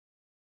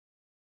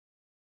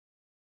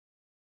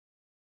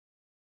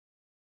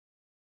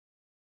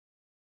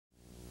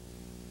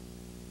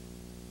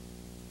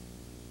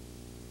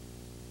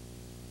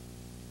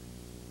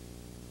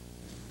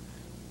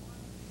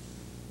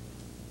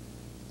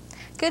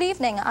Good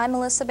evening, I'm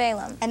Melissa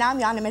Balaam. And I'm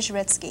Yana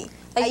Mizhoritsky.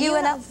 A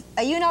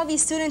UNLV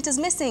student is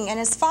missing, and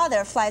his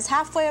father flies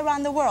halfway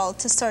around the world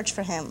to search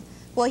for him.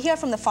 We'll hear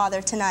from the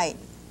father tonight.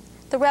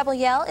 The Rebel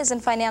Yell is in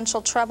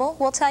financial trouble.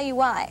 We'll tell you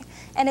why.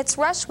 And it's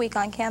rush week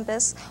on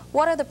campus.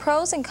 What are the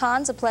pros and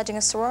cons of pledging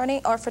a sorority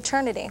or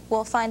fraternity?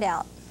 We'll find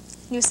out.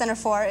 News Center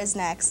 4 is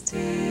next.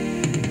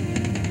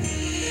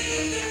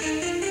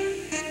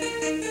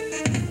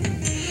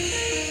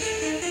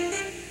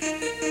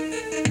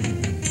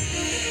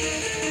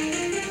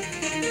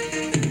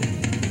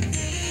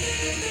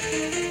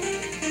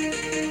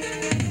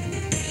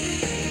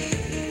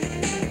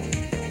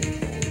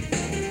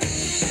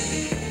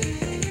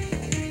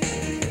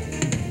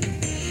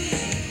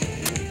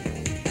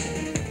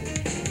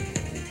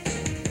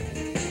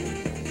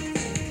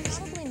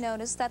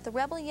 Noticed that the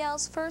Rebel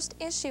Yell's first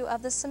issue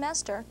of the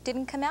semester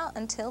didn't come out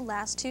until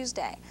last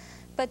Tuesday.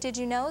 But did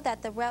you know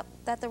that the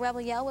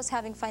Rebel Yell was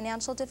having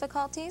financial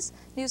difficulties?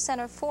 News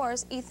Center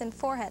 4's Ethan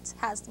Forhetz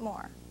has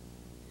more.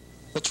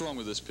 What's wrong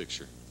with this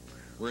picture?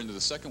 We're into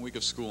the second week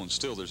of school and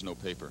still there's no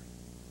paper.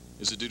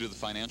 Is it due to the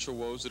financial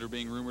woes that are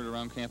being rumored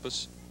around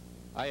campus?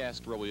 I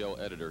asked Rebel Yell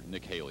editor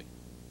Nick Haley.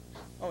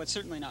 Oh, it's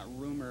certainly not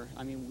rumor.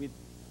 I mean,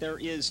 there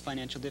is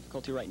financial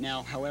difficulty right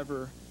now.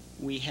 However,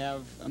 we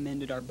have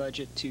amended our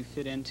budget to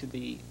fit into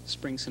the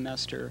spring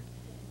semester,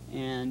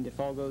 and if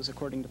all goes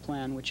according to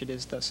plan, which it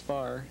is thus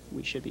far,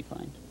 we should be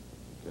fine.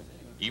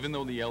 Even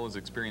though the Yell is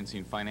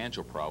experiencing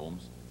financial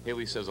problems,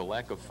 Haley says a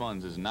lack of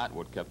funds is not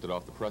what kept it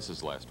off the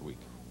presses last week.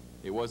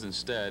 It was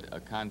instead a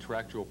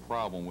contractual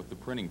problem with the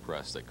printing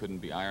press that couldn't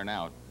be ironed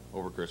out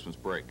over Christmas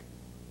break.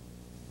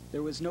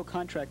 There was no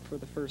contract for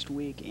the first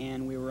week,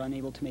 and we were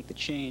unable to make the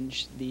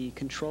change. The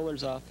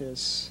controller's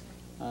office,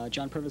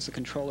 John Purvis, the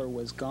controller,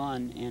 was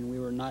gone, and we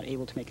were not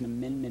able to make an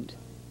amendment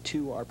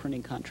to our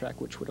printing contract,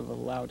 which would have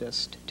allowed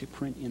us to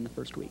print in the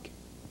first week.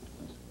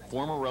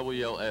 Former Rebel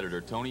Yell editor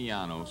Tony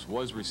Llanos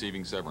was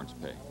receiving severance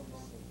pay.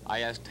 I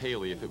asked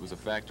Haley if it was a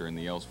factor in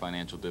the Yell's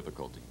financial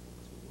difficulty.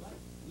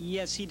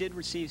 Yes, he did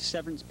receive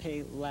severance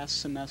pay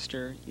last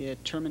semester.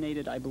 It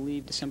terminated, I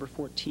believe, December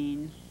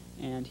 14,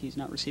 and he's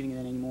not receiving it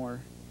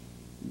anymore.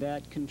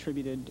 That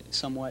contributed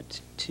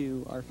somewhat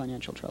to our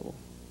financial trouble.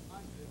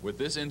 With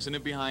this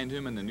incident behind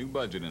him and the new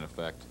budget in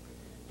effect,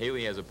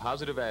 Haley has a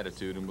positive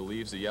attitude and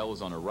believes the Yell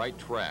is on the right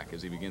track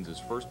as he begins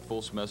his first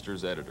full semester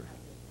as editor.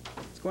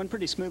 It's going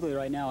pretty smoothly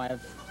right now. I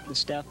have the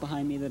staff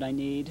behind me that I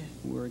need.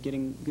 We're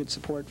getting good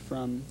support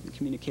from the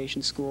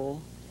communication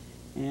school,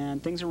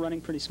 and things are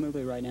running pretty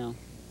smoothly right now.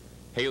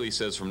 Haley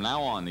says from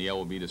now on the Yell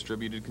will be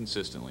distributed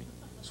consistently,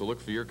 so look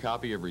for your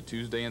copy every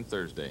Tuesday and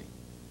Thursday.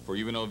 For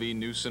UNLV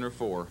News Center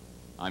 4,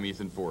 I'm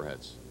Ethan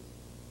Forhetz.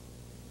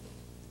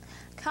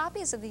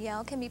 Copies of the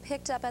Yell can be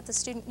picked up at the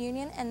Student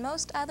Union and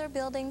most other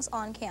buildings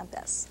on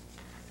campus.